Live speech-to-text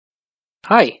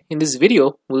Hi, in this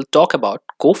video, we'll talk about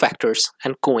cofactors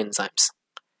and coenzymes.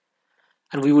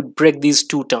 And we would break these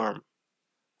two terms.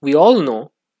 We all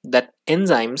know that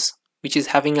enzymes, which is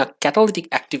having a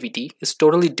catalytic activity, is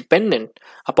totally dependent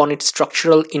upon its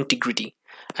structural integrity.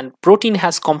 And protein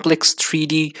has complex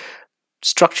 3D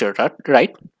structure,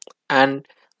 right? And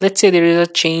let's say there is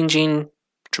a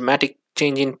dramatic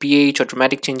change in pH or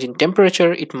dramatic change in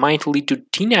temperature, it might lead to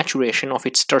denaturation of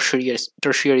its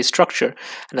tertiary structure,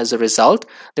 and as a result,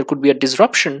 there could be a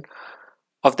disruption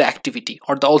of the activity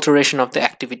or the alteration of the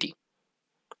activity.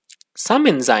 Some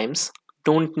enzymes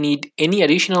don't need any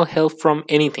additional help from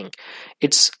anything.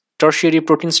 Its tertiary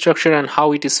protein structure and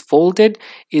how it is folded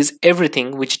is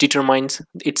everything which determines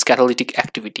its catalytic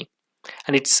activity,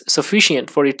 and it's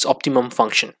sufficient for its optimum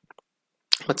function.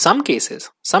 But some cases,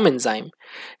 some enzyme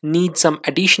need some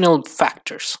additional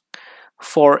factors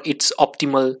for its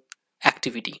optimal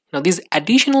activity. Now these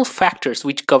additional factors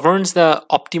which governs the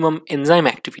optimum enzyme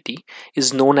activity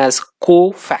is known as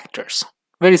cofactors.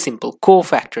 Very simple,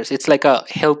 cofactors. It's like a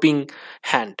helping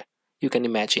hand, you can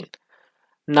imagine.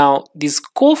 Now these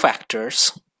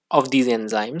cofactors of these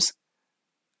enzymes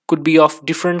could be of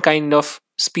different kind of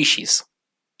species.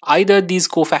 Either these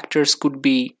cofactors could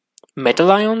be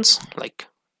metal ions like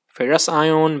ferrous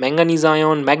ion, manganese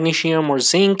ion, magnesium or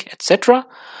zinc, etc.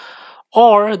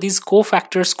 Or these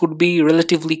cofactors could be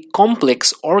relatively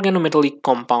complex organometallic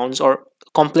compounds or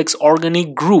complex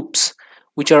organic groups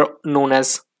which are known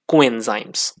as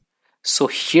coenzymes. So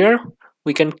here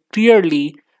we can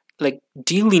clearly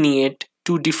delineate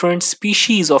two different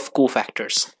species of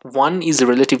cofactors. One is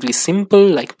relatively simple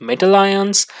like metal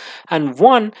ions, and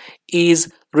one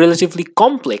is relatively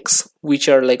complex, which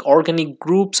are like organic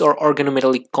groups or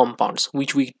organometallic compounds,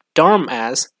 which we term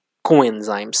as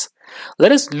coenzymes.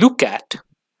 Let us look at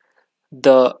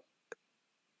the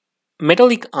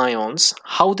metallic ions,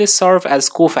 how they serve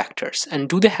as cofactors, and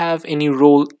do they have any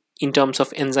role in terms of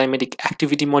enzymatic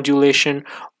activity modulation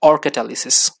or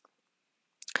catalysis.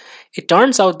 It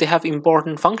turns out they have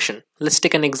important function. Let's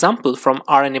take an example from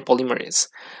RNA polymerase,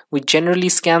 which generally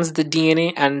scans the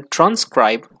DNA and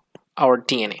transcribe our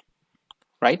DNA,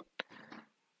 right?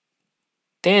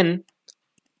 Then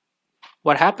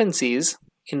what happens is,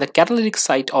 in the catalytic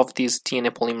site of this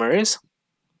DNA polymerase,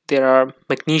 there are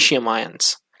magnesium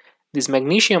ions. These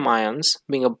magnesium ions,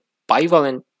 being a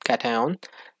bivalent cation,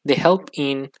 they help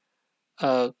in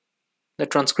the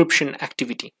transcription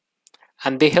activity,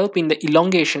 and they help in the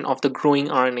elongation of the growing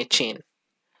RNA chain.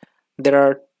 There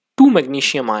are two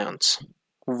magnesium ions.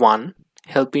 One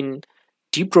help in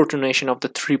deprotonation of the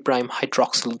 3'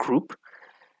 hydroxyl group,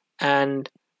 and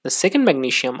the second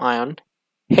magnesium ion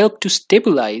help to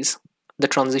stabilize the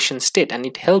transition state, and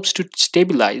it helps to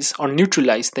stabilize or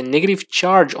neutralize the negative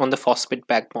charge on the phosphate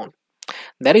backbone.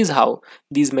 That is how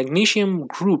these magnesium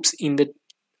groups in the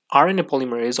RNA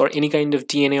polymerase or any kind of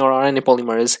DNA or RNA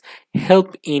polymerase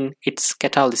help in its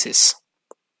catalysis.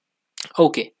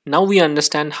 Okay, now we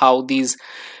understand how these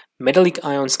metallic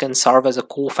ions can serve as a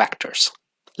cofactors.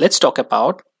 Let's talk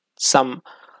about some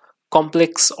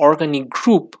complex organic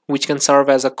group which can serve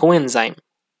as a coenzyme,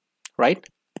 right?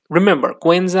 Remember,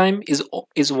 coenzyme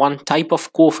is one type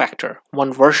of cofactor,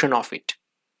 one version of it.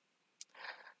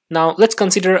 Now let's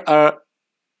consider a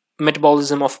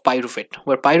metabolism of pyruvate,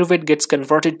 where pyruvate gets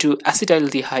converted to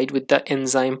acetaldehyde with the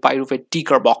enzyme pyruvate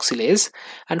decarboxylase,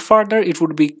 and further it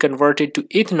would be converted to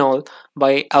ethanol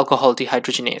by alcohol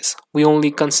dehydrogenase. We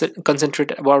only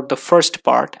concentrate about the first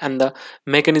part and the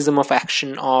mechanism of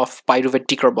action of pyruvate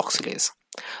decarboxylase.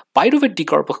 Pyruvate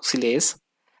decarboxylase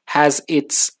has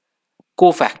its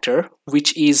cofactor,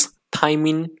 which is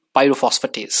thymine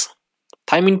pyrophosphatase.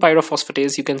 Thymine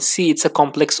pyrophosphatase, you can see it's a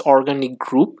complex organic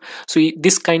group. So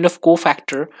this kind of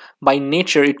cofactor, by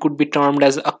nature, it could be termed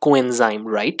as a coenzyme,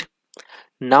 right?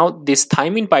 Now this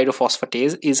thymine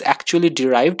pyrophosphatase is actually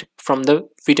derived from the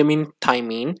vitamin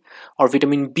thymine or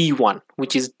vitamin B1,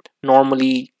 which is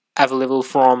normally available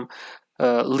from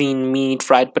lean meat,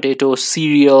 fried potatoes,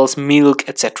 cereals, milk,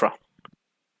 etc.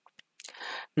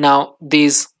 Now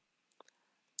this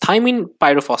thymine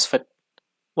pyrophosphate,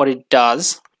 what it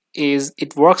does is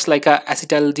it works like a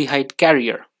acetaldehyde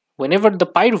carrier. Whenever the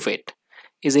pyruvate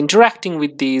is interacting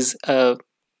with these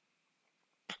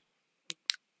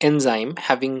enzyme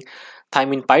having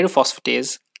thymine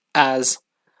pyrophosphatase as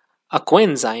a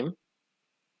coenzyme,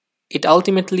 it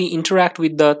ultimately interacts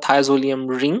with the thiazolium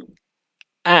ring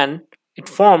and it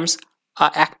forms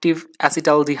an active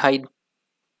acetaldehyde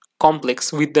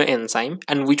complex with the enzyme,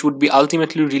 and which would be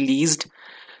ultimately released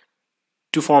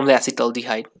to form the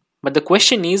acetaldehyde. But the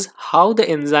question is how the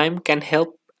enzyme can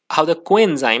help, how the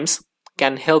coenzymes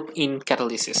can help in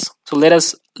catalysis. So let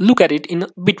us look at it in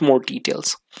a bit more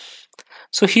details.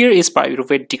 So here is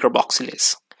pyruvate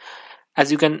decarboxylase.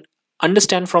 As you can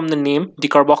understand from the name,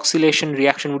 decarboxylation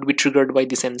reaction would be triggered by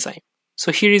this enzyme.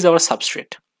 So here is our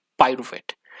substrate,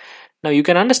 pyruvate. Now you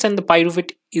can understand the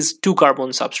pyruvate is 2-carbon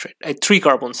substrate, a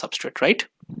 3-carbon substrate, right?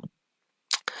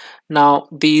 Now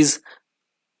these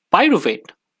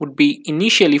pyruvate would be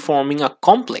initially forming a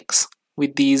complex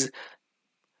with these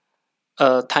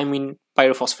thymine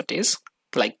pyrophosphatase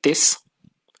like this.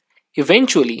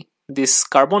 Eventually this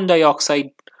carbon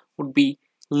dioxide would be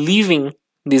leaving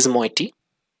this moiety.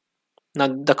 Now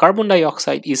the carbon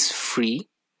dioxide is free,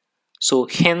 so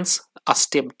hence a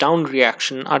step down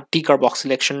reaction, a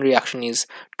decarboxylation reaction is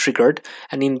triggered,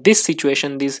 and in this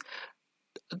situation these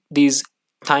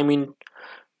thymine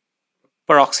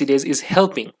peroxidase is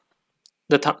helping.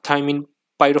 The thymine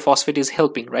pyrophosphate is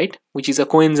helping, right, which is a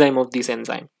coenzyme of this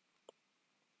enzyme.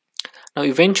 Now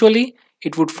eventually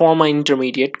it would form an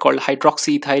intermediate called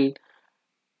hydroxyethyl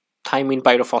thymine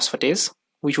pyrophosphatase,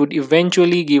 which would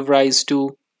eventually give rise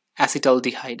to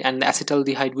acetaldehyde, and the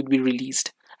acetaldehyde would be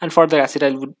released, and further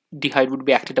acetaldehyde would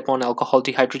be acted upon alcohol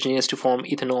dehydrogenase to form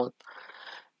ethanol.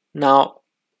 Now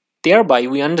thereby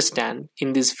we understand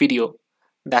in this video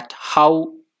that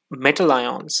how metal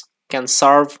ions can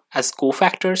serve as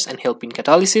cofactors and help in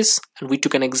catalysis, and we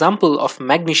took an example of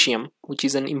magnesium, which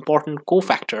is an important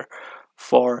cofactor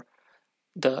for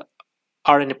the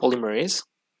RNA polymerase.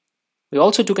 We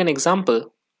also took an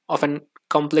example of a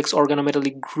complex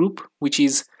organometallic group, which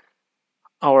is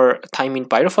our thymine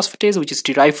pyrophosphatase, which is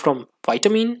derived from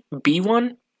vitamin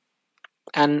B1,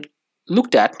 and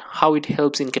looked at how it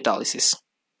helps in catalysis.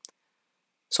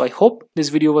 So I hope this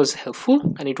video was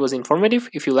helpful and it was informative.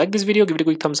 If you like this video, give it a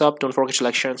quick thumbs up. Don't forget to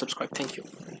like, share, and subscribe. Thank you.